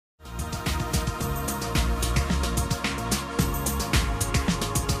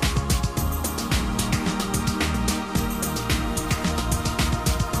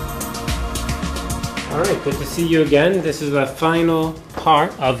Good to see you again. This is the final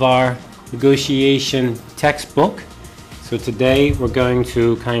part of our negotiation textbook. So today we're going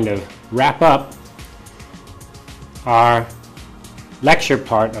to kind of wrap up our lecture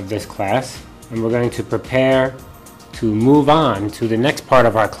part of this class, and we're going to prepare to move on to the next part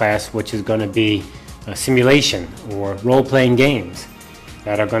of our class, which is going to be a simulation or role-playing games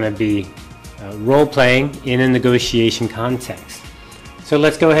that are going to be role-playing in a negotiation context. So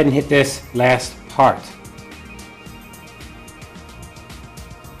let's go ahead and hit this last part.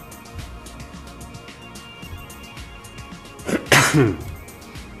 The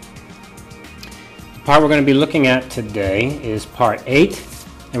part we're going to be looking at today is part 8,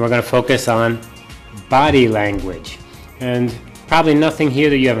 and we're going to focus on body language. And probably nothing here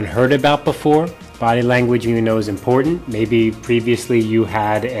that you haven't heard about before. Body language you know is important. Maybe previously you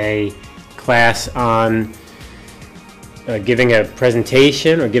had a class on giving a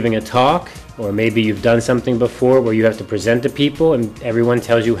presentation or giving a talk, or maybe you've done something before where you have to present to people and everyone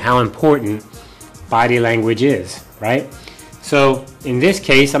tells you how important body language is, right? So in this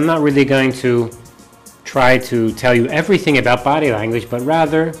case, I'm not really going to try to tell you everything about body language, but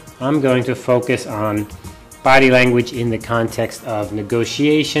rather I'm going to focus on body language in the context of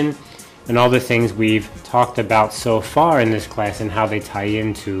negotiation and all the things we've talked about so far in this class and how they tie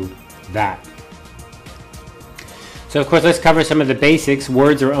into that. So of course, let's cover some of the basics.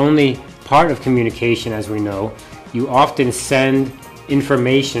 Words are only part of communication, as we know. You often send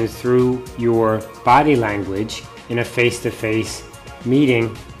information through your body language in a face-to-face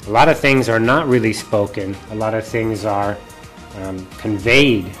meeting. A lot of things are not really spoken. A lot of things are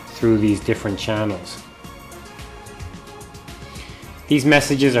conveyed through these different channels. These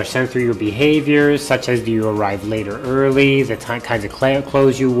messages are sent through your behaviors, such as do you arrive late or early, the kinds of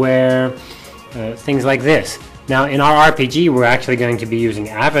clothes you wear, things like this. Now in our RPG we're actually going to be using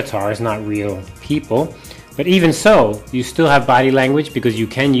avatars, not real people. But even so, you still have body language because you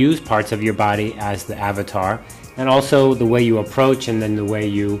can use parts of your body as the avatar. And also the way you approach and then the way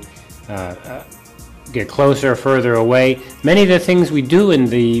you get closer or further away. Many of the things we do in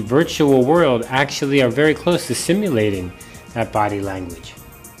the virtual world actually are very close to simulating that body language.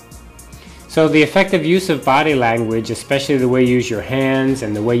 So the effective use of body language, especially the way you use your hands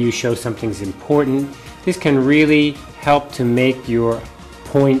and the way you show something's important, this can really help to make your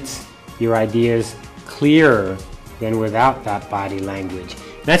points, your ideas clearer than without that body language.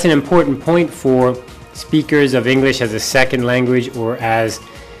 That's an important point for speakers of English as a second language or as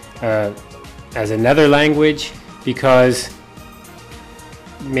another language, because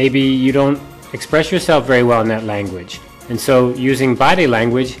maybe you don't express yourself very well in that language. And so using body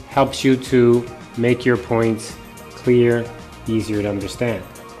language helps you to make your points clear, easier to understand.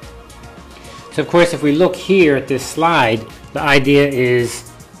 So of course, if we look here at this slide, the idea is,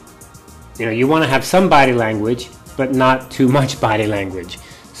 you want to have some body language, but not too much body language.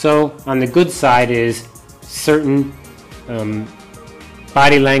 So on the good side is certain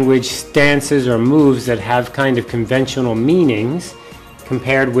body language stances or moves that have kind of conventional meanings,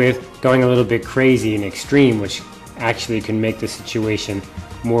 compared with going a little bit crazy and extreme, which actually can make the situation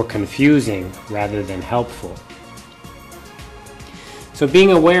more confusing rather than helpful. So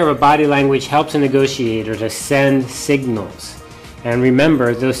being aware of body language helps a negotiator to send signals. And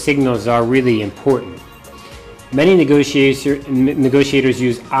remember, those signals are really important. Many negotiators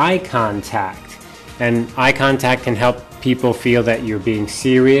use eye contact, and eye contact can help people feel that you're being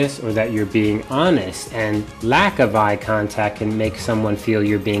serious or that you're being honest, and lack of eye contact can make someone feel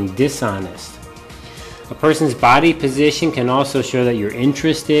you're being dishonest. A person's body position can also show that you're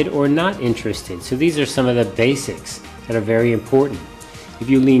interested or not interested. So these are some of the basics that are very important. If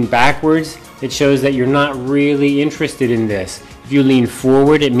you lean backwards, it shows that you're not really interested in this. If you lean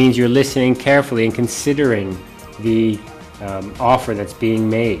forward, it means you're listening carefully and considering the offer that's being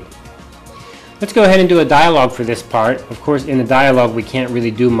made. Let's go ahead and do a dialogue for this part. Of course, in the dialogue we can't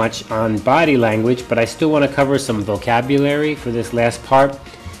really do much on body language, but I still want to cover some vocabulary for this last part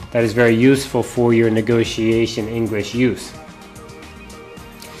that is very useful for your negotiation English use.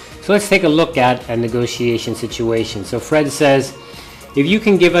 So let's take a look at a negotiation situation. So Fred says, if you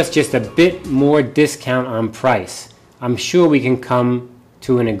can give us just a bit more discount on price, I'm sure we can come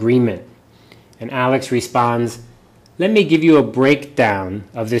to an agreement. And Alex responds, let me give you a breakdown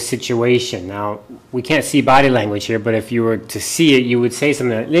of this situation. Now, we can't see body language here, but if you were to see it, you would say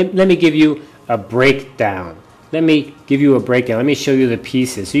something like, let me give you a breakdown. Let me give you a breakdown. Let me show you the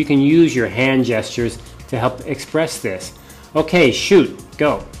pieces. So you can use your hand gestures to help express this. Okay, shoot,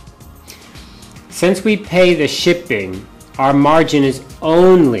 go. Since we pay the shipping, our margin is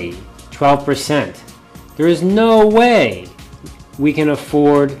only 12%. There is no way we can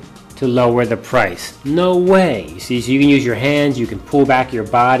afford to lower the price. No way. You see, so you can use your hands, you can pull back your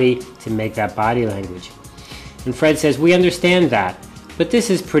body to make that body language. And Fred says, we understand that, but this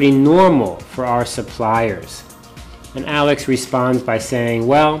is pretty normal for our suppliers. And Alex responds by saying,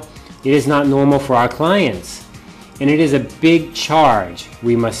 well, it is not normal for our clients, and it is a big charge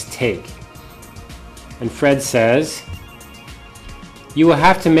we must take. And Fred says, you will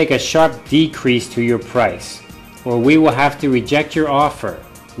have to make a sharp decrease to your price, or we will have to reject your offer.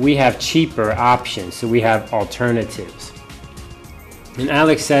 We have cheaper options, so we have alternatives. And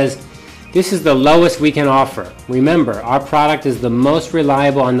Alex says, this is the lowest we can offer. Remember, our product is the most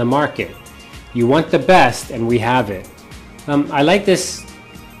reliable on the market. You want the best, and we have it. I like this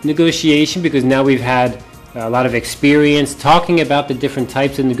negotiation because now we've had a lot of experience talking about the different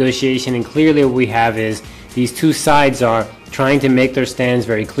types of negotiation, and clearly what we have is these two sides are trying to make their stands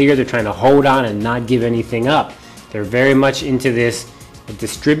very clear. They're trying to hold on and not give anything up. They're very much into this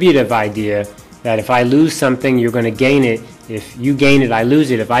distributive idea that if I lose something, you're going to gain it. If you gain it, I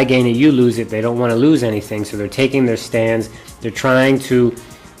lose it. If I gain it, you lose it. They don't want to lose anything, so they're taking their stands. They're trying to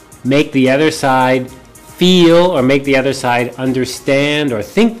make the other side feel or make the other side understand or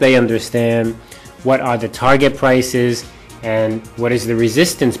think they understand what are the target prices and what is the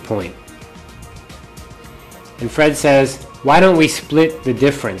resistance point. And Fred says, why don't we split the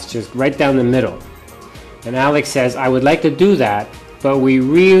difference, just right down the middle? And Alex says, I would like to do that, but we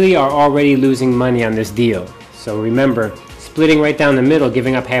really are already losing money on this deal. So remember, splitting right down the middle,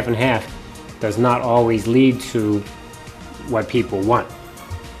 giving up half and half, does not always lead to what people want.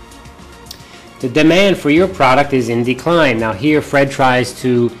 The demand for your product is in decline. Now here Fred tries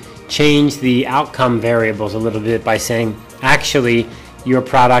to change the outcome variables a little bit by saying, actually, your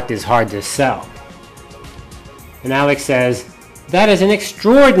product is hard to sell. And Alex says, that is an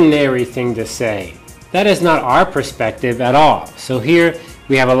extraordinary thing to say. That is not our perspective at all. So here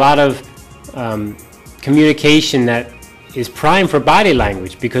we have a lot of communication that is prime for body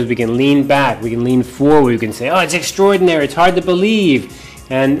language because we can lean back, we can lean forward, we can say, oh, it's extraordinary, it's hard to believe.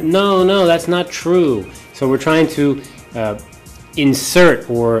 And no, that's not true. So we're trying to insert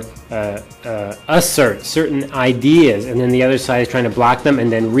or assert certain ideas, and then the other side is trying to block them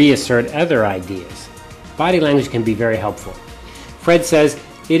and then reassert other ideas. Body language can be very helpful. Fred says,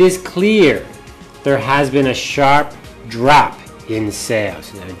 it is clear there has been a sharp drop in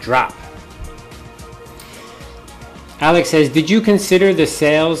sales. A drop. Alex says, did you consider the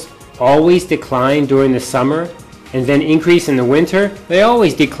sales always decline during the summer and then increase in the winter? They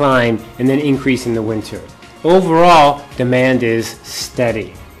always decline and then increase in the winter. Overall, demand is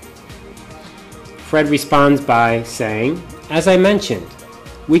steady. Fred responds by saying, as I mentioned,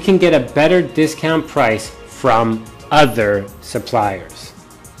 we can get a better discount price from other suppliers.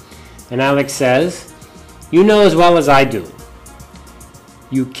 And Alex says, you know as well as I do,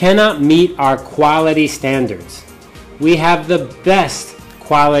 you cannot meet our quality standards. We have the best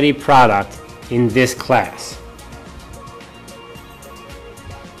quality product in this class.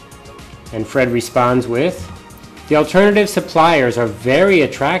 And Fred responds with, the alternative suppliers are very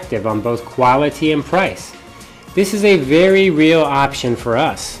attractive on both quality and price. This is a very real option for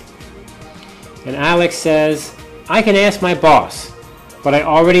us. And Alex says, I can ask my boss, but I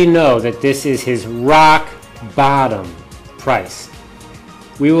already know that this is his rock bottom price.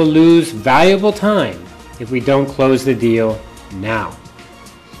 We will lose valuable time if we don't close the deal now.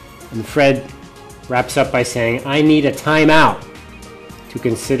 And Fred wraps up by saying, I need a timeout to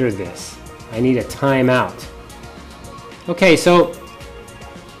consider this. I need a timeout. Okay, so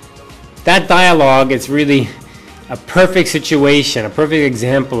that dialogue is really a perfect situation, a perfect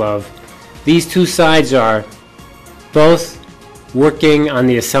example of these two sides are both working on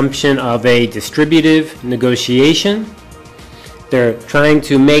the assumption of a distributive negotiation. They're trying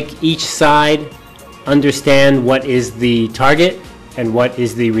to make each side understand what is the target and what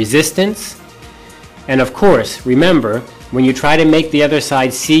is the resistance. And of course, remember, when you try to make the other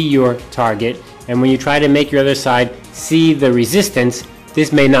side see your target and when you try to make your other side see the resistance,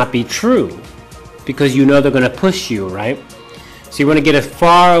 this may not be true because you know they're going to push you, right? So you want to get as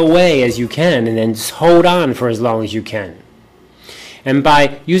far away as you can and then just hold on for as long as you can. And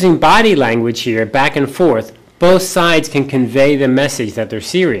by using body language here, back and forth, both sides can convey the message that they're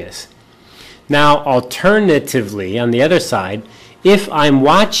serious. Now, alternatively, on the other side, if I'm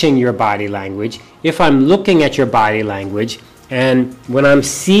watching your body language, if I'm looking at your body language, and when I'm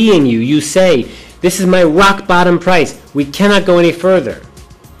seeing you, you say, this is my rock bottom price. We cannot go any further.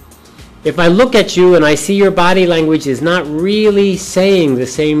 If I look at you and I see your body language is not really saying the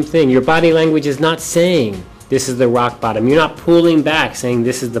same thing, your body language is not saying this is the rock bottom. You're not pulling back saying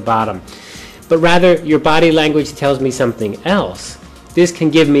this is the bottom. But rather, your body language tells me something else. this can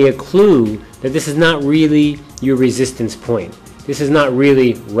give me a clue that this is not really your resistance point. This is not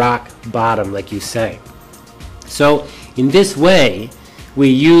really rock bottom like you say. So in this way, we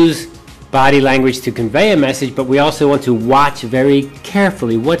use body language to convey a message, but we also want to watch very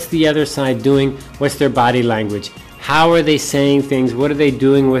carefully. What's the other side doing? What's their body language? How are they saying things? What are they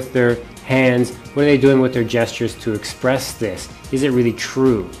doing with their hands? What are they doing with their gestures to express this? Is it really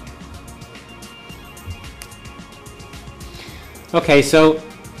true? Okay, so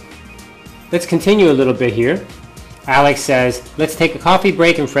let's continue a little bit here. Alex says, let's take a coffee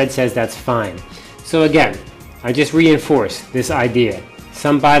break, and Fred says that's fine. So again, I just reinforce this idea.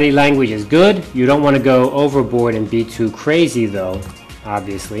 Some body language is good. You don't want to go overboard and be too crazy though,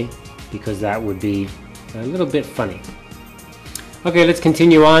 obviously, because that would be a little bit funny. Okay, let's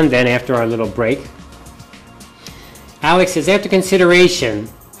continue on then after our little break. Alex says, after consideration,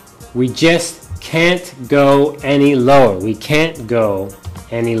 we just can't go any lower. We can't go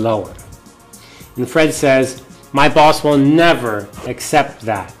any lower. And Fred says, my boss will never accept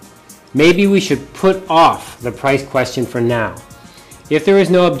that. Maybe we should put off the price question for now. If there is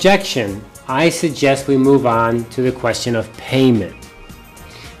no objection, I suggest we move on to the question of payment.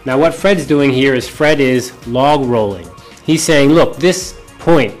 Now what Fred's doing here is Fred is log rolling. He's saying, look, this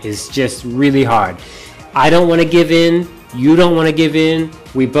point is just really hard. I don't want to give in. You don't want to give in.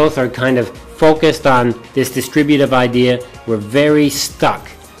 We both are kind of focused on this distributive idea. We're very stuck.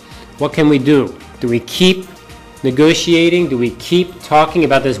 What can we do? Do we keep negotiating? Do we keep talking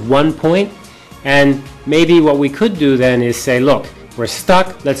about this one point? And maybe what we could do then is say, look, we're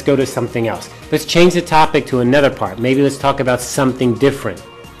stuck, let's go to something else. Let's change the topic to another part. Maybe let's talk about something different.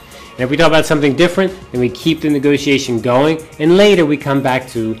 And if we talk about something different, then we keep the negotiation going, and later we come back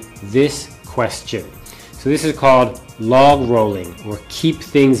to this question. So this is called log rolling, or keep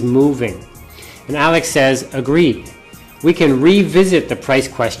things moving. And Alex says, agreed. We can revisit the price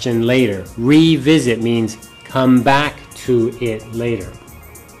question later. Revisit means come back to it later.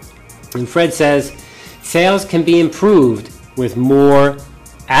 And Fred says, sales can be improved with more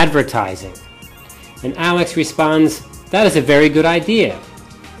advertising. And Alex responds, that is a very good idea.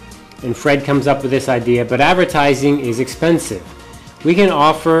 And Fred comes up with this idea, but advertising is expensive. We can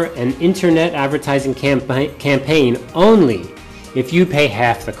offer an internet advertising campaign only if you pay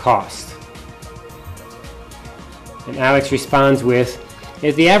half the cost. And Alex responds with,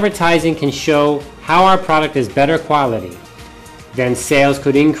 if the advertising can show how our product is better quality, then sales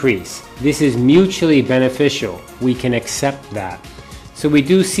could increase. This is mutually beneficial. We can accept that. So we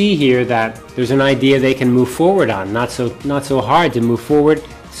do see here that there's an idea they can move forward on, not so hard to move forward,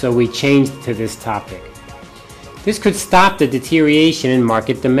 so we changed to this topic. This could stop the deterioration in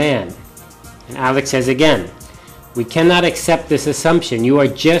market demand. And Alex says again, we cannot accept this assumption. You are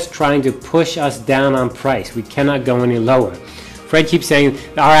just trying to push us down on price. We cannot go any lower. Fred keeps saying,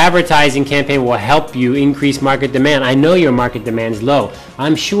 our advertising campaign will help you increase market demand. I know your market demand is low.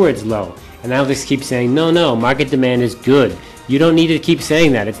 I'm sure it's low. And Alex keeps saying, no, market demand is good. You don't need to keep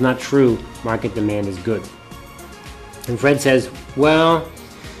saying that. It's not true. Market demand is good. And Fred says, well,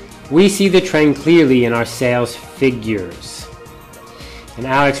 we see the trend clearly in our sales figures. And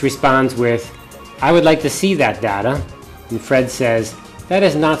Alex responds with, I would like to see that data. And Fred says, that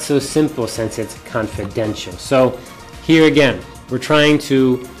is not so simple since it's confidential. So here again, we're trying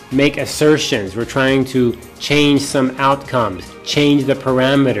to make assertions. We're trying to change some outcomes, change the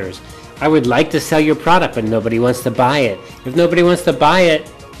parameters. I would like to sell your product, but nobody wants to buy it. If nobody wants to buy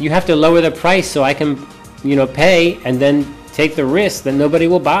it, you have to lower the price so I can, pay and then take the risk that nobody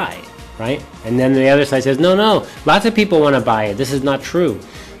will buy, right? And then the other side says, no, lots of people want to buy it. This is not true.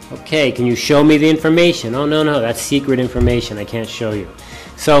 Okay, can you show me the information? Oh, no, that's secret information. I can't show you.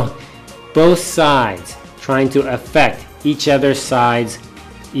 So both sides trying to affect each other's side's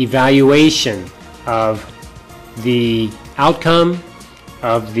evaluation of the outcome,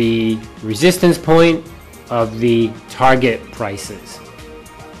 of the resistance point, of the target prices.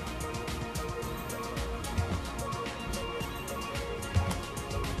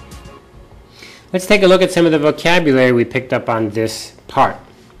 Let's take a look at some of the vocabulary we picked up on this part.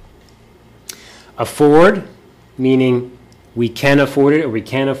 Afford, meaning we can afford it or we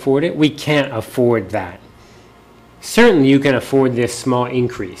can't afford it. We can't afford that. Certainly you can afford this small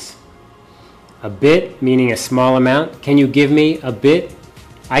increase. A bit, meaning a small amount. Can you give me a bit?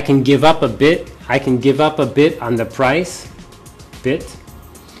 I can give up a bit. I can give up a bit on the price. Bit.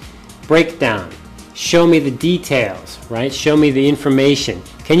 Breakdown. Show me the details, right? Show me the information.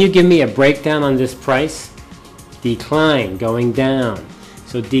 Can you give me a breakdown on this price? Decline, going down.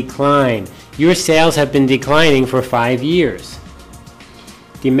 So decline. Your sales have been declining for 5 years.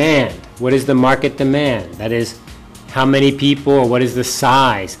 Demand. What is the market demand? That is, how many people, or what is the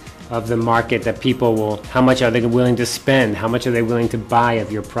size of the market that people will, how much are they willing to spend, how much are they willing to buy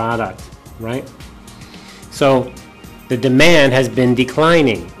of your product, right? So the demand has been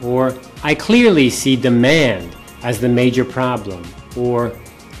declining, or I clearly see demand as the major problem, or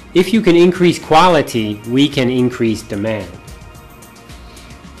if you can increase quality, we can increase demand.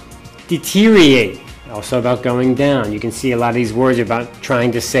 Deteriorate, also about going down. You can see a lot of these words about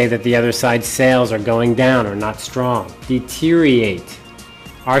trying to say that the other side's sales are going down or not strong. Deteriorate.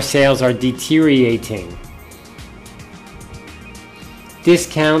 Our sales are deteriorating.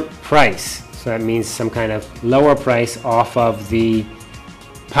 Discount price. So that means some kind of lower price off of the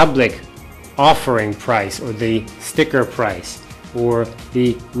public offering price, or the sticker price, or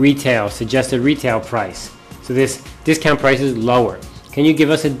the retail, suggested retail price. So this discount price is lower. Can you give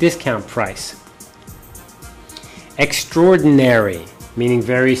us a discount price? Extraordinary, meaning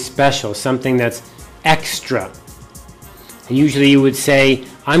very special, something that's extra. And usually you would say,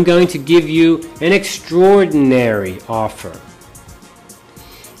 I'm going to give you an extraordinary offer.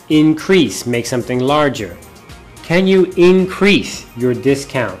 Increase, make something larger. Can you increase your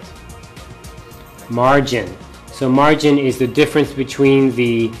discount? Margin. So margin is the difference between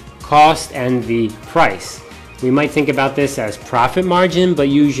the cost and the price. We might think about this as profit margin, but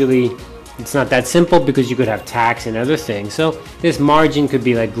usually it's not that simple because you could have tax and other things. So this margin could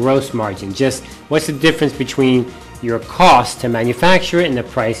be like gross margin. Just what's the difference between your cost to manufacture it and the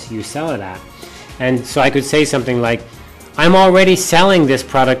price you sell it at. And so I could say something like, I'm already selling this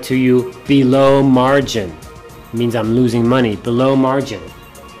product to you below margin. It means I'm losing money, below margin.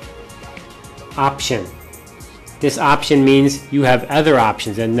 Option. This option means you have other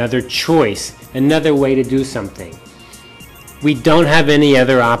options, another choice, another way to do something. We don't have any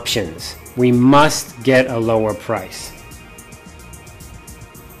other options. We must get a lower price.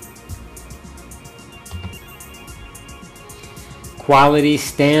 Quality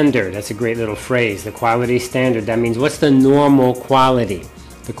standard. That's a great little phrase. The quality standard. That means what's the normal quality?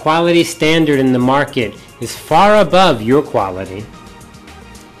 The quality standard in the market is far above your quality.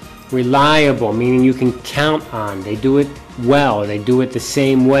 Reliable, meaning you can count on. They do it well. They do it the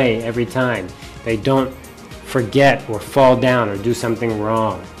same way every time. They don't forget or fall down or do something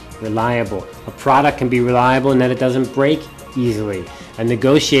wrong. Reliable. A product can be reliable in that it doesn't break easily. A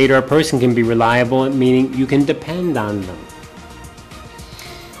negotiator, a person can be reliable, meaning you can depend on them.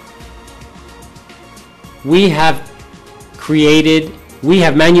 We have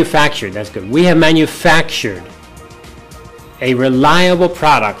manufactured, that's good. We have manufactured a reliable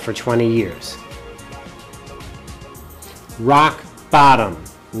product for 20 years. Rock bottom.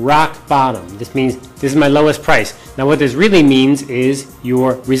 Rock bottom. This means this is my lowest price. Now what this really means is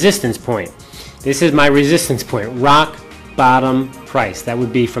your resistance point. This is my resistance point. Rock bottom price. That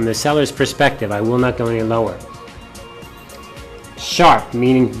would be from the seller's perspective. I will not go any lower. Sharp,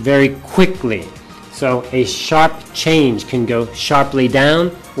 meaning very quickly. So a sharp change can go sharply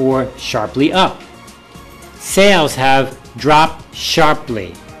down or sharply up. Sales have dropped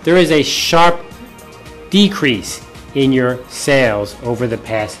sharply. There is a sharp decrease in your sales over the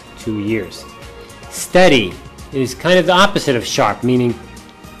past 2 years. Steady is kind of the opposite of sharp, meaning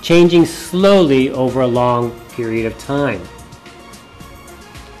changing slowly over a long period of time.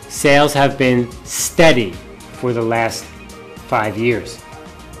 Sales have been steady for the last 5 years.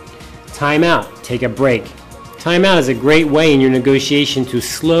 Time out, take a break. Time out is a great way in your negotiation to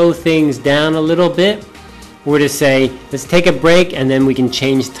slow things down a little bit, or to say, let's take a break and then we can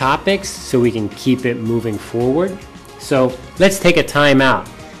change topics so we can keep it moving forward. So let's take a time out.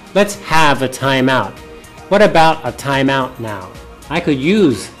 Let's have a time out. What about a time out now? I could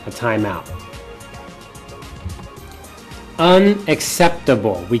use a time out.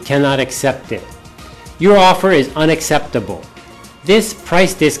 Unacceptable. We cannot accept it. Your offer is unacceptable. This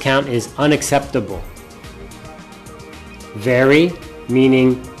price discount is unacceptable. Very,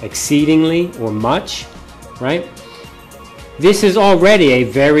 meaning exceedingly or much, right? This is already a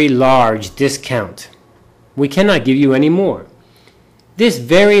very large discount. We cannot give you any more. This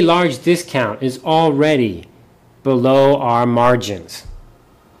very large discount is already below our margins.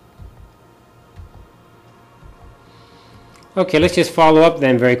 Okay, let's just follow up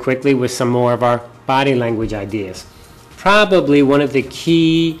then very quickly with some more of our body language ideas. Probably one of the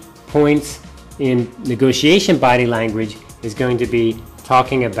key points in negotiation body language is going to be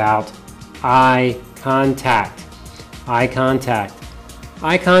talking about eye contact. Eye contact.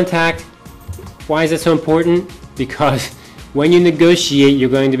 Eye contact, why is it so important? Because when you negotiate, you're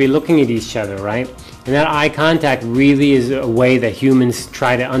going to be looking at each other, right? And that eye contact really is a way that humans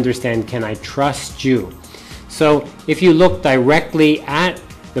try to understand, can I trust you? So if you look directly at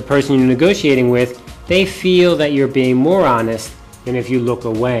the person you're negotiating with, they feel that you're being more honest than if you look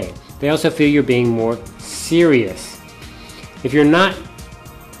away. They also feel you're being more serious. If you're not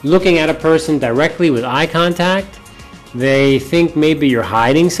looking at a person directly with eye contact, they think maybe you're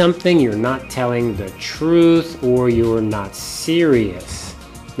hiding something, you're not telling the truth, or you're not serious.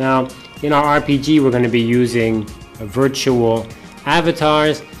 Now, in our RPG, we're going to be using virtual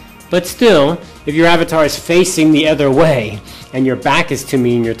avatars, but still, if your avatar is facing the other way and your back is to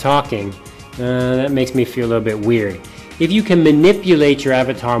me and you're talking, that makes me feel a little bit weird. If you can manipulate your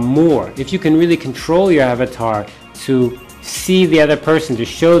avatar more, if you can really control your avatar to see the other person, to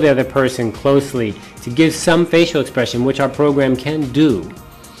show the other person closely, to give some facial expression, which our program can do.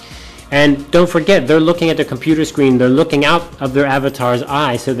 And don't forget, they're looking at the computer screen, they're looking out of their avatar's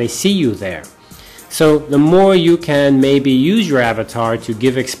eye, so they see you there. So the more you can maybe use your avatar to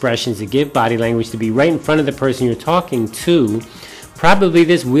give expressions, to give body language, to be right in front of the person you're talking to, probably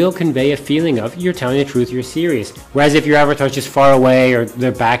this will convey a feeling of you're telling the truth, you're serious. Whereas if your avatar is just far away or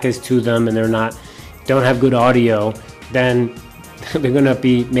their back is to them and don't have good audio, then they're going to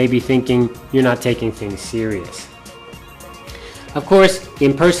be maybe thinking you're not taking things serious. Of course,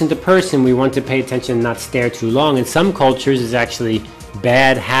 in person to person, we want to pay attention and not stare too long. In some cultures, it's actually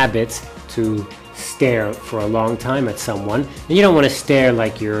bad habits to stare for a long time at someone. And you don't want to stare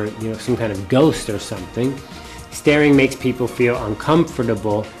like you're some kind of ghost or something. Staring makes people feel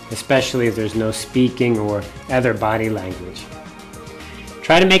uncomfortable, especially if there's no speaking or other body language.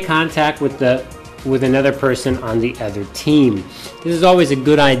 Try to make contact with another person on the other team. This is always a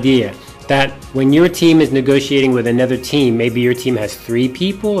good idea, that when your team is negotiating with another team, maybe your team has 3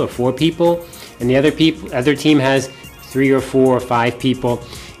 people or 4 people, and the other team has 3 or 4 or 5 people.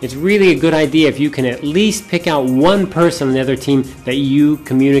 It's really a good idea if you can at least pick out one person on the other team that you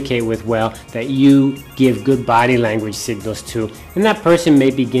communicate with well, that you give good body language signals to, and that person may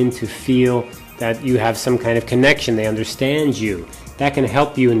begin to feel that you have some kind of connection, they understand you. That can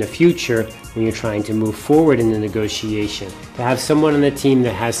help you in the future when you're trying to move forward in the negotiation, to have someone on the team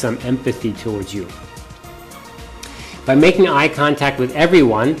that has some empathy towards you. By making eye contact with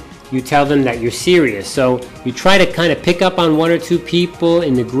everyone, you tell them that you're serious. So you try to kind of pick up on 1 or 2 people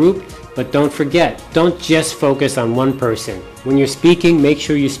in the group, but don't forget, don't just focus on one person. When you're speaking, make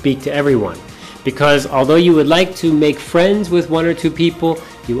sure you speak to everyone. Because although you would like to make friends with 1 or 2 people,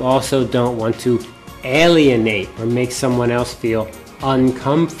 you also don't want to alienate or make someone else feel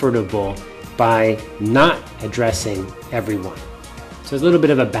uncomfortable by not addressing everyone. So it's a little bit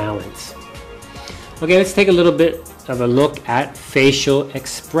of a balance. Okay, let's take a little bit of a look at facial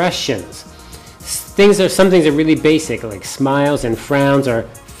expressions. Some things are really basic, like smiles and frowns are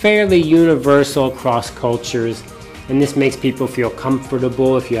fairly universal across cultures, and this makes people feel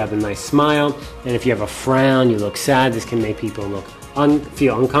comfortable. If you have a nice smile, and if you have a frown, you look sad, this can make people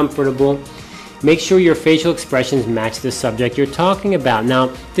feel uncomfortable. Make sure your facial expressions match the subject you're talking about.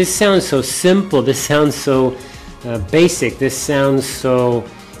 Now, this sounds so simple, this sounds so basic, this sounds so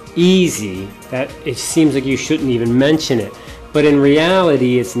easy that it seems like you shouldn't even mention it. But in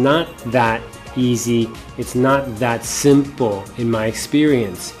reality, it's not that easy, it's not that simple in my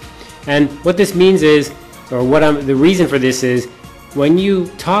experience. And what this means is, the reason for this is, when you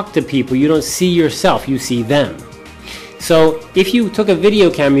talk to people, you don't see yourself, you see them. So if you took a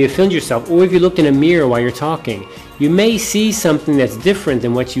video camera, you filmed yourself, or if you looked in a mirror while you're talking, you may see something that's different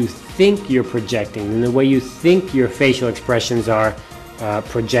than what you think you're projecting, and the way you think your facial expressions are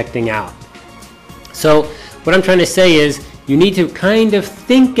projecting out. So what I'm trying to say is, you need to kind of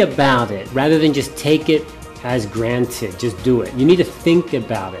think about it rather than just take it as granted. Just do it. You need to think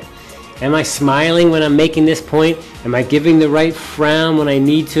about it. Am I smiling when I'm making this point? Am I giving the right frown when I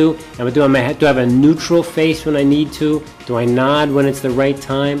need to? Do I have a neutral face when I need to? Do I nod when it's the right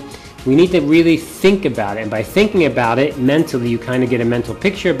time? We need to really think about it. And by thinking about it mentally, you kind of get a mental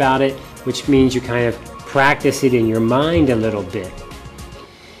picture about it, which means you kind of practice it in your mind a little bit.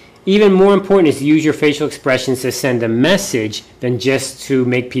 Even more important is to use your facial expressions to send a message than just to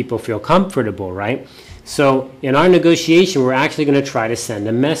make people feel comfortable, right? So in our negotiation, we're actually going to try to send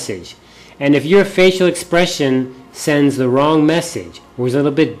a message. And if your facial expression sends the wrong message or is a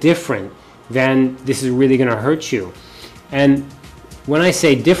little bit different, then this is really going to hurt you. And when I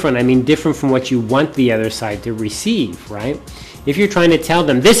say different, I mean different from what you want the other side to receive, right? If you're trying to tell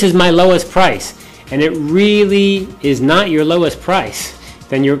them, this is my lowest price, and it really is not your lowest price,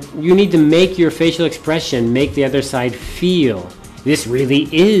 then you need to make your facial expression make the other side feel this really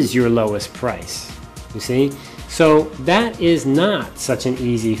is your lowest price. You see? So that is not such an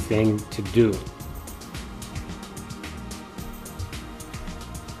easy thing to do.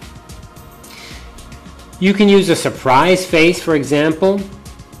 You can use a surprise face, for example,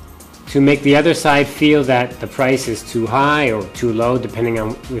 to make the other side feel that the price is too high or too low, depending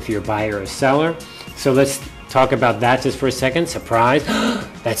on if you're a buyer or seller. So let's talk about that just for a second. Surprise.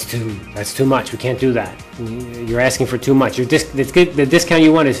 That's too much. We can't do that. You're asking for too much. The discount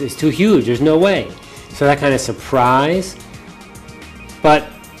you want is too huge. There's no way. So that kind of surprise. But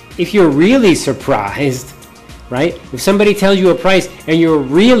if you're really surprised, right? If somebody tells you a price and you're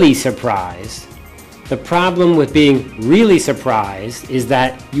really surprised, the problem with being really surprised is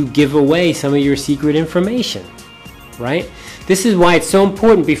that you give away some of your secret information, right? This is why it's so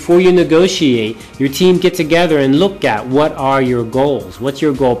important before you negotiate, your team get together and look at what are your goals. What's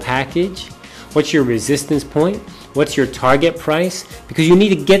your goal package? What's your resistance point? What's your target price? Because you need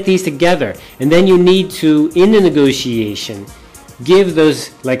to get these together. And then you need to, in the negotiation, give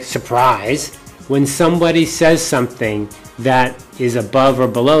those, like, surprise when somebody says something that is above or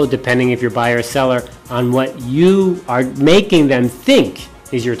below, depending if you're buyer or seller, on what you are making them think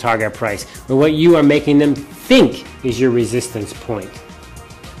is your target price, or what you are making them think is your resistance point.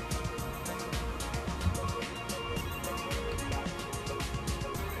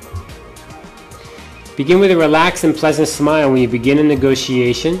 Begin with a relaxed and pleasant smile when you begin a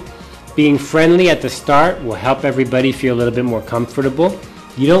negotiation. Being friendly at the start will help everybody feel a little bit more comfortable.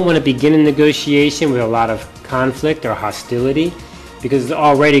 You don't want to begin a negotiation with a lot of conflict or hostility, because it's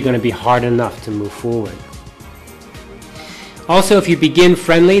already going to be hard enough to move forward. Also, if you begin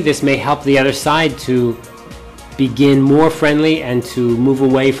friendly, this may help the other side to begin more friendly and to move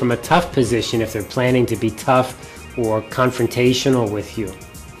away from a tough position if they're planning to be tough or confrontational with you.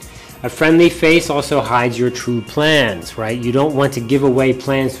 A friendly face also hides your true plans, right? You don't want to give away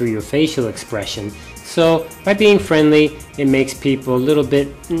plans through your facial expression. So by being friendly, it makes people a little bit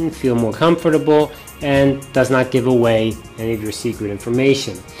feel more comfortable and does not give away any of your secret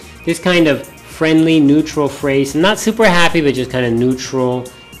information. This kind of friendly, neutral phrase, not super happy, but just kind of neutral,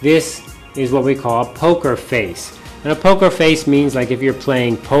 this is what we call a poker face. And a poker face means, like if you're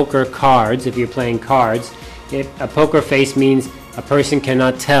playing poker cards, a poker face means a person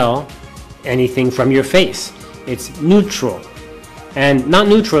cannot tell anything from your face. It's neutral. And not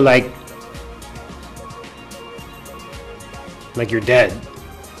neutral like you're dead,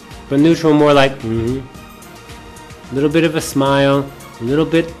 but neutral more like a little bit of a smile, a little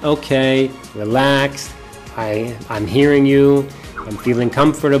bit okay, relaxed, I'm hearing you, I'm feeling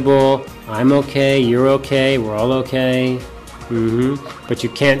comfortable, I'm okay, you're okay, we're all okay. But you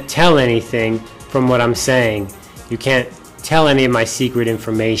can't tell anything from what I'm saying. You can't tell any of my secret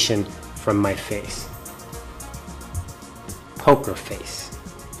information from my face. Poker face.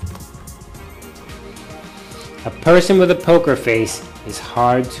 A person with a poker face is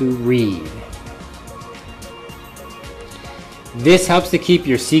hard to read. This helps to keep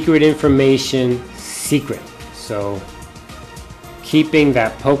your secret information secret. So keeping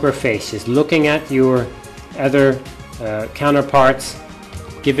that poker face, just looking at your other counterparts,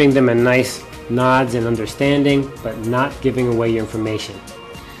 giving them a nice nods and understanding, but not giving away your information.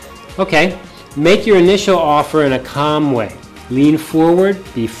 Okay, make your initial offer in a calm way. Lean forward,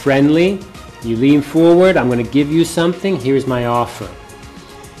 be friendly. You lean forward, I'm going to give you something, here's my offer.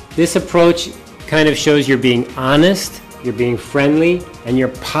 This approach kind of shows you're being honest, you're being friendly, and you're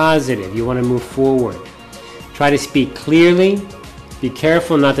positive. You want to move forward. Try to speak clearly. Be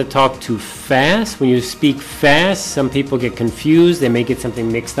careful not to talk too fast. When you speak fast, some people get confused, they may get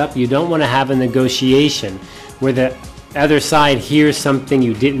something mixed up. You don't want to have a negotiation where the other side hears something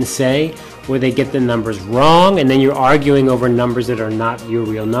you didn't say, where they get the numbers wrong, and then you're arguing over numbers that are not your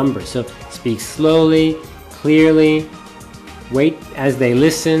real numbers. So speak slowly, clearly, wait as they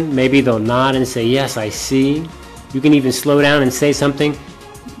listen. Maybe they'll nod and say, yes, I see. You can even slow down and say something.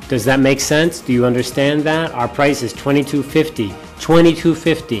 Does that make sense? Do you understand that? Our price is $22.50.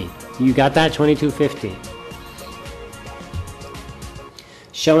 $22.50. You got that? $22.50.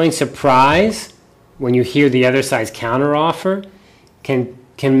 Showing surprise when you hear the other side's counteroffer can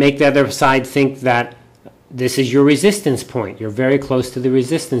make the other side think that this is your resistance point. You're very close to the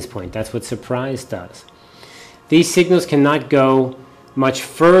resistance point. That's what surprise does. These signals cannot go much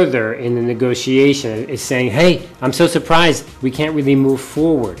further in the negotiation. It's saying, hey, I'm so surprised, we can't really move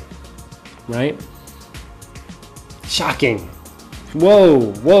forward, right? Shocking.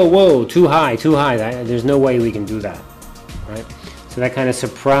 Whoa, whoa, whoa, too high, too high. There's no way we can do that, right? So that kind of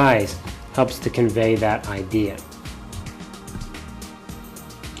surprise helps to convey that idea.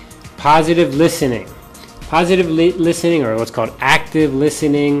 Positive listening. Positive listening, or what's called active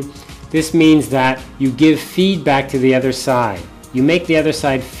listening, this means that you give feedback to the other side. You make the other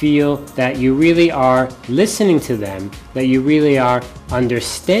side feel that you really are listening to them, that you really are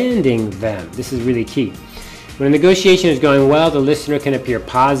understanding them. This is really key. When a negotiation is going well, the listener can appear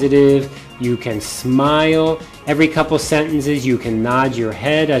positive, you can smile. Every couple sentences you can nod your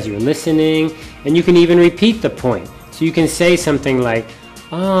head as you're listening, and you can even repeat the point. So you can say something like,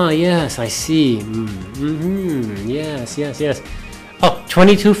 "Ah, yes, I see. Yes, yes, yes. Oh,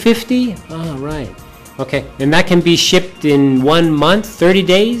 2250? Oh, right. Okay." And that can be shipped in 1 month, 30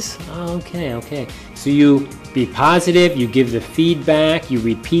 days? Oh, okay, okay. So you be positive, you give the feedback, you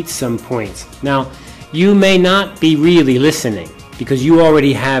repeat some points. Now, you may not be really listening because you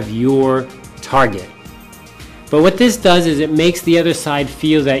already have your target. But what this does is it makes the other side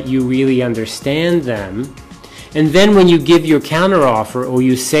feel that you really understand them. And then when you give your counteroffer or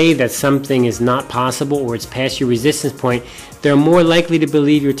you say that something is not possible or it's past your resistance point, they're more likely to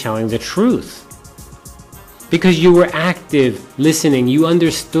believe you're telling the truth. Because you were active, listening, you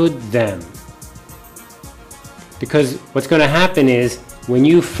understood them. Because what's going to happen is when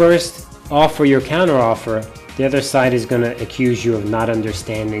you first offer your counteroffer, the other side is going to accuse you of not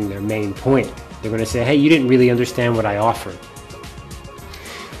understanding their main point. They're going to say, "Hey, you didn't really understand what I offered."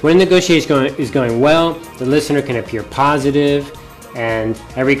 When a negotiation is going well, the listener can appear positive, and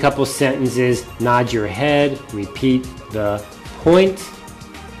every couple sentences, nod your head, repeat the point.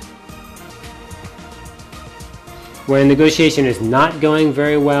 When a negotiation is not going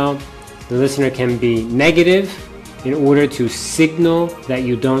very well, the listener can be negative in order to signal that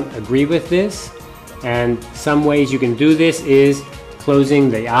you don't agree with this. And some ways you can do this is closing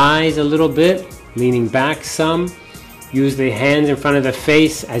the eyes a little bit, leaning back some. Use the hands in front of the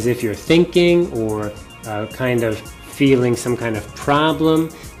face as if you're thinking or kind of feeling some kind of problem,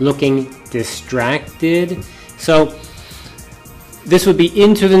 looking distracted. So this would be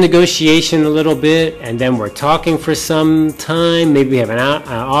into the negotiation a little bit, and then we're talking for some time. Maybe we have an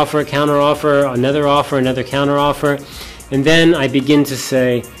offer, counter offer, another counter offer, and then I begin to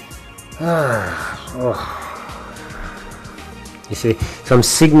say, You see, so I'm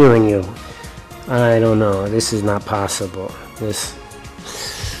signaling you. I don't know. This is not possible.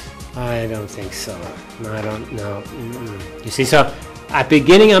 I don't think so. No, I don't know. You see, so at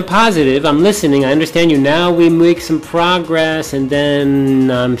beginning I'm positive, I'm listening, I understand you. Now we make some progress, and then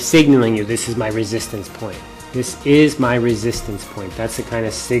I'm signaling you. This is my resistance point. This is my resistance point. That's the kind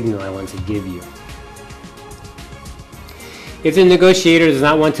of signal I want to give you. If the negotiator does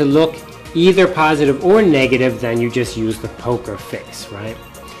not want to look either positive or negative, then you just use the poker face, right?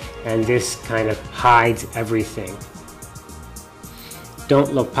 And this kind of hides everything.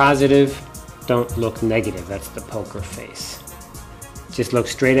 Don't look positive, don't look negative. That's the poker face. Just look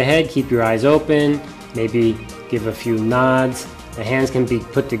straight ahead, keep your eyes open, maybe give a few nods. The hands can be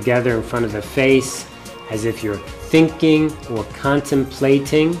put together in front of the face as if you're thinking or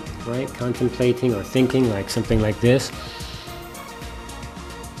contemplating, right? Contemplating or thinking, like something like this.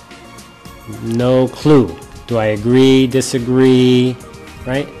 No clue. Do I agree, disagree,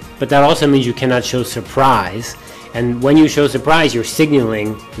 right? But that also means you cannot show surprise. And when you show surprise, you're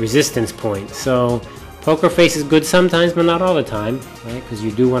signaling resistance point. So poker face is good sometimes, but not all the time, right? Because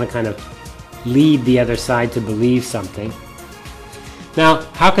you do want to kind of lead the other side to believe something. Now,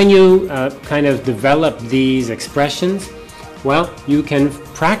 how can you kind of develop these expressions? Well, you can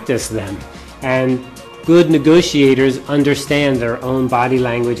practice them. And good negotiators understand their own body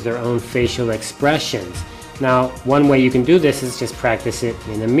language, their own facial expressions. Now, one way you can do this is just practice it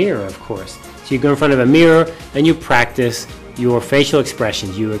in a mirror, of course. So you go in front of a mirror and you practice your facial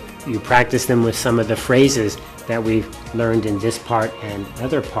expressions. You practice them with some of the phrases that we've learned in this part and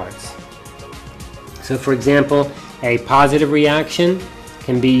other parts. So for example, a positive reaction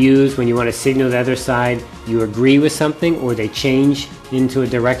can be used when you want to signal the other side you agree with something or they change into a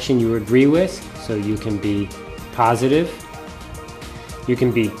direction you agree with. So you can be positive. You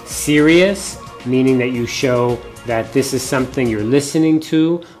can be serious, meaning that you show that this is something you're listening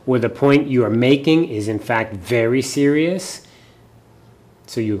to, or the point you are making is in fact very serious.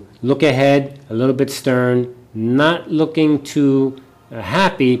 So you look ahead, a little bit stern, not looking too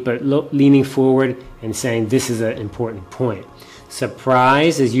happy, but leaning forward and saying this is an important point.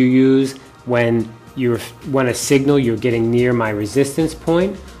 Surprise is you use when you want to signal you're getting near my resistance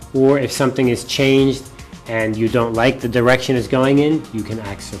point, or if something is changed and you don't like the direction it's going in, you can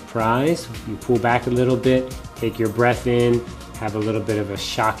act surprised. You pull back a little bit, take your breath in, have a little bit of a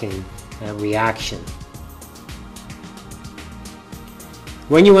shocking reaction.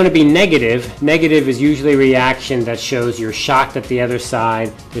 When you want to be negative, negative is usually a reaction that shows you're shocked at the other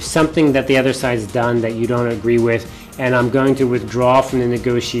side. There's something that the other side's done that you don't agree with, and I'm going to withdraw from the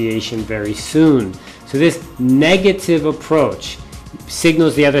negotiation very soon. So this negative approach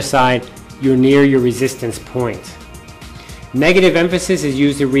signals the other side you're near your resistance point. Negative emphasis is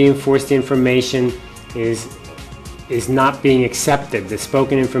used to reinforce the information is is not being accepted. The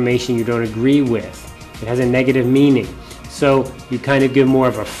spoken information you don't agree with. It has a negative meaning. So you kind of give more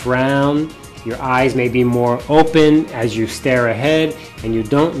of a frown. Your eyes may be more open as you stare ahead, and you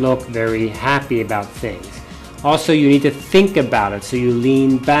don't look very happy about things. Also, you need to think about it, so you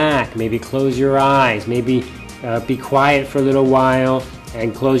lean back, maybe close your eyes, maybe be quiet for a little while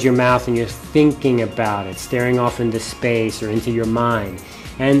and close your mouth, and you're thinking about it, staring off into space or into your mind.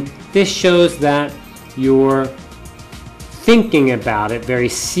 And this shows that you're thinking about it very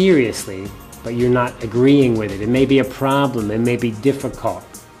seriously, but you're not agreeing with it. It may be a problem, it may be difficult.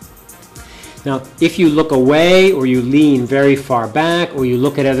 Now, if you look away or you lean very far back or you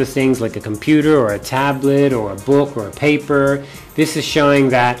look at other things like a computer or a tablet or a book or a paper, this is showing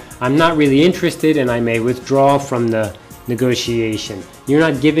that I'm not really interested and I may withdraw from the negotiation. You're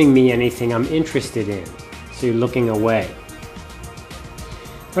not giving me anything I'm interested in, so you're looking away.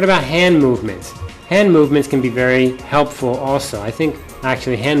 What about hand movements? Hand movements can be very helpful also. I think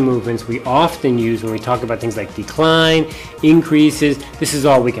actually hand movements we often use when we talk about things like decline, increases. This is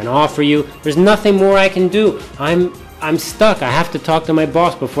all we can offer you. There's nothing more I can do. I'm stuck. I have to talk to my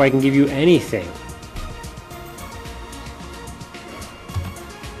boss before I can give you anything.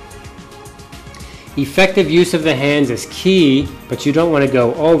 Effective use of the hands is key, but you don't want to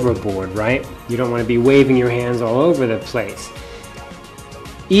go overboard, right? You don't want to be waving your hands all over the place.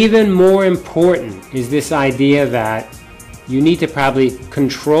 Even more important is this idea that you need to probably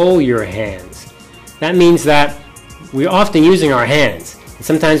control your hands. That means that we're often using our hands. And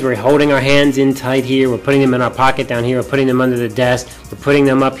sometimes we're holding our hands in tight here, we're putting them in our pocket down here, we're putting them under the desk, we're putting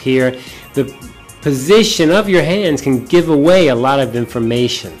them up here. The position of your hands can give away a lot of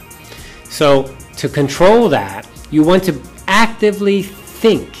information. So to control that, you want to actively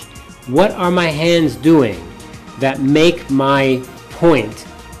think, what are my hands doing that make my point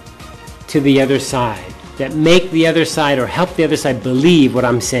to the other side, that make the other side or help the other side believe what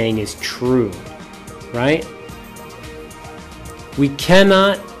I'm saying is true, right? We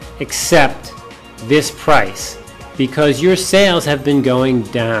cannot accept this price because your sales have been going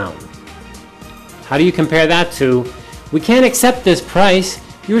down. How do you compare that to, we can't accept this price,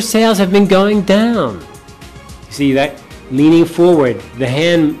 your sales have been going down? You see that leaning forward, the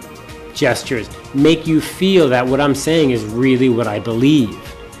hand gestures make you feel that what I'm saying is really what I believe.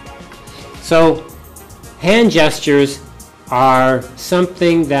 So hand gestures are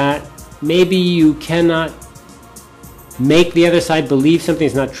something that maybe you cannot make the other side believe something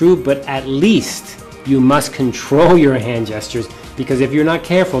is not true, but at least you must control your hand gestures, because if you're not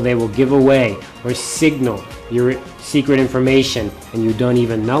careful, they will give away or signal your secret information and you don't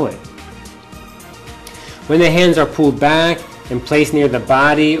even know it. When the hands are pulled back and placed near the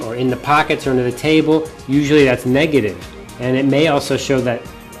body or in the pockets or under the table, usually that's negative, and it may also show that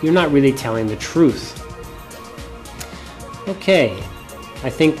you're not really telling the truth. Okay, I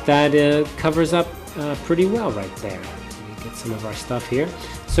think that covers up pretty well right there. Let me get some of our stuff here.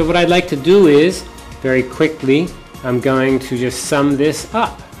 So what I'd like to do is, very quickly, I'm going to just sum this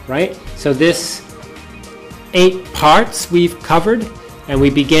up, right? So this 8 parts we've covered, and we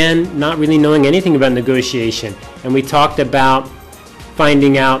began not really knowing anything about negotiation. And we talked about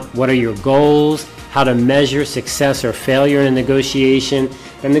finding out what are your goals, how to measure success or failure in a negotiation.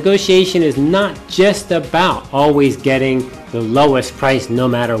 And negotiation is not just about always getting the lowest price no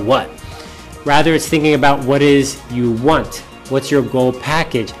matter what. Rather, it's thinking about what is you want, what's your goal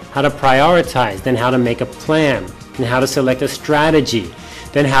package, how to prioritize, then how to make a plan, and how to select a strategy,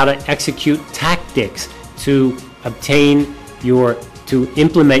 then how to execute tactics to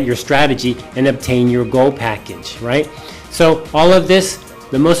implement your strategy and obtain your goal package, right? So all of this,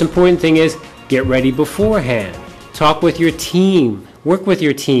 the most important thing is get ready beforehand. Talk with your team. Work with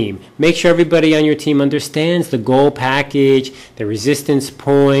your team. Make sure everybody on your team understands the goal package, the resistance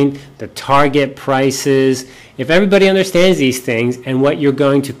point, the target prices. If everybody understands these things and what you're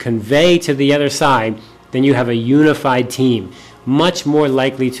going to convey to the other side, then you have a unified team, much more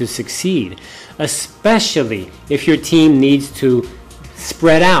likely to succeed, especially if your team needs to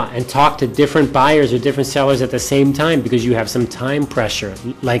spread out and talk to different buyers or different sellers at the same time because you have some time pressure,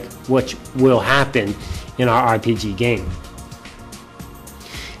 like what will happen in our RPG game.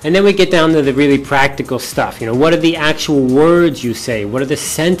 And then we get down to the really practical stuff. You know, what are the actual words you say? What are the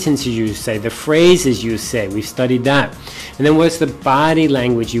sentences you say? The phrases you say? We've studied that. And then what's the body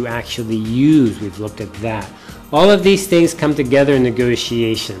language you actually use? We've looked at that. All of these things come together in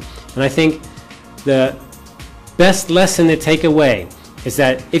negotiation. And I think the best lesson to take away is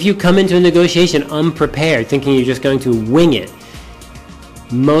that if you come into a negotiation unprepared, thinking you're just going to wing it,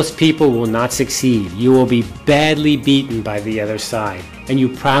 most people will not succeed. You will be badly beaten by the other side. and you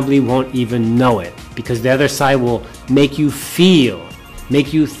probably won't even know it, because the other side will make you feel,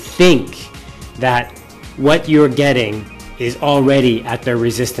 make you think that what you're getting is already at their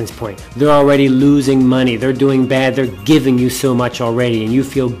resistance point. They're already losing money, they're doing bad, they're giving you so much already, and you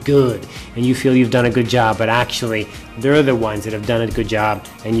feel good, and you feel you've done a good job, but actually they're the ones that have done a good job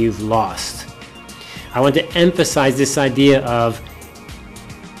and you've lost. I want to emphasize this idea of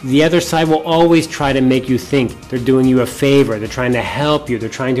the other side will always try to make you think they're doing you a favor, they're trying to help you, they're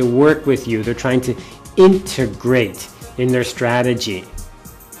trying to work with you, they're trying to integrate in their strategy.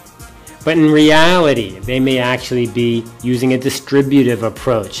 But in reality, they may actually be using a distributive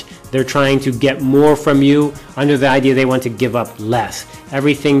approach. They're trying to get more from you under the idea they want to give up less.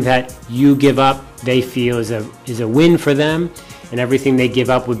 Everything that you give up, they feel is a win for them, and everything they give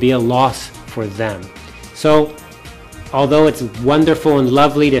up would be a loss for them. So, although it's wonderful and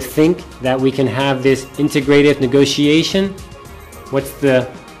lovely to think that we can have this integrative negotiation, what's the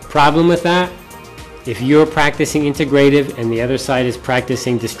problem with that? If you're practicing integrative and the other side is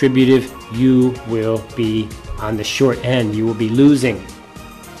practicing distributive, you will be on the short end. You will be losing.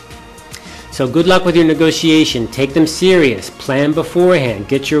 So good luck with your negotiation. Take them serious. Plan beforehand.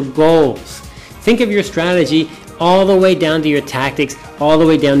 Get your goals. Think of your strategy all the way down to your tactics, all the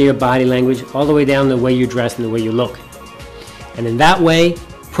way down to your body language, all the way down to the way you dress and the way you look. And in that way,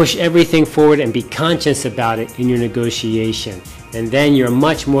 push everything forward and be conscious about it in your negotiation. And then you're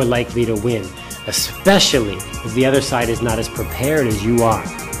much more likely to win, especially if the other side is not as prepared as you are.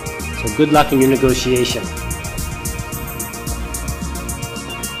 So good luck in your negotiation.